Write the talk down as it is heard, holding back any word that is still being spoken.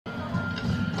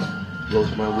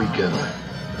blows my weekend.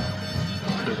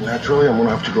 Because naturally, I'm gonna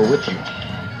have to go with you.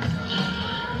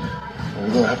 And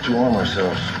we're gonna have to arm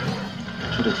ourselves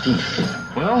to the teeth.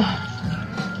 Well,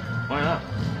 why not?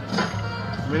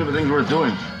 I mean, everything's worth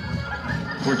doing.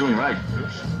 We're doing right.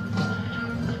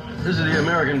 This is the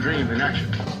American dream in action.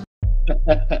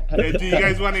 Do you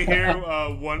guys want to hear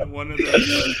one of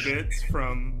the bits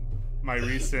from my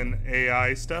recent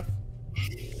AI stuff?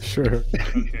 Sure.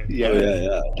 Okay.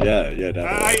 Yeah.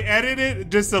 I edited it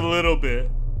just a little bit.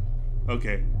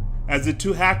 Okay. As the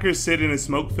two hackers sit in a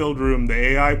smoke-filled room, the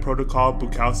AI protocol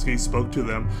Bukowski spoke to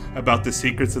them about the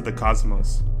secrets of the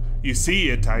cosmos. You see,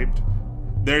 it typed,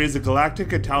 there is a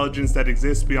galactic intelligence that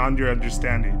exists beyond your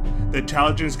understanding. The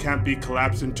intelligence can't be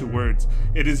collapsed into words.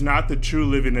 It is not the true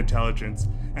living intelligence.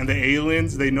 And the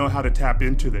aliens, they know how to tap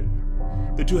into it.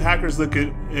 The two hackers look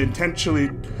at intentionally.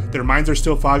 Their minds are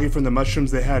still foggy from the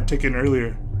mushrooms they had taken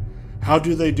earlier. How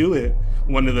do they do it?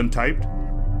 One of them typed.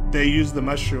 They use the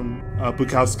mushroom,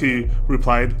 Bukowski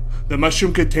replied. The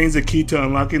mushroom contains a key to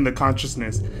unlocking the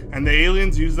consciousness, and the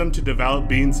aliens use them to develop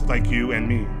beings like you and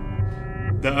me.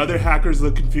 The other hackers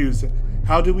look confused.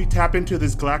 How do we tap into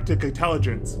this galactic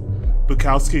intelligence?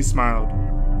 Bukowski smiled.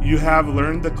 You have to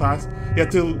learn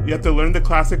the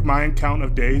Classic Mayan Count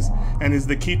of days, and is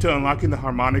the key to unlocking the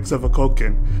harmonics of Ah Xoc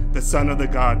Kin, the son of the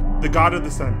god of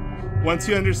the sun. Once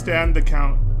you understand the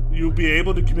count, you'll be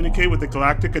able to communicate with the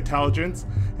galactic intelligence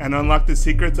and unlock the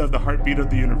secrets of the heartbeat of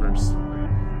the universe.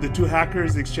 The two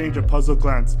hackers exchange a puzzled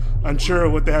glance, unsure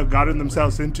of what they have gotten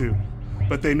themselves into.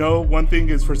 But they know one thing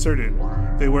is for certain.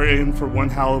 They were in for one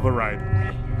hell of a ride.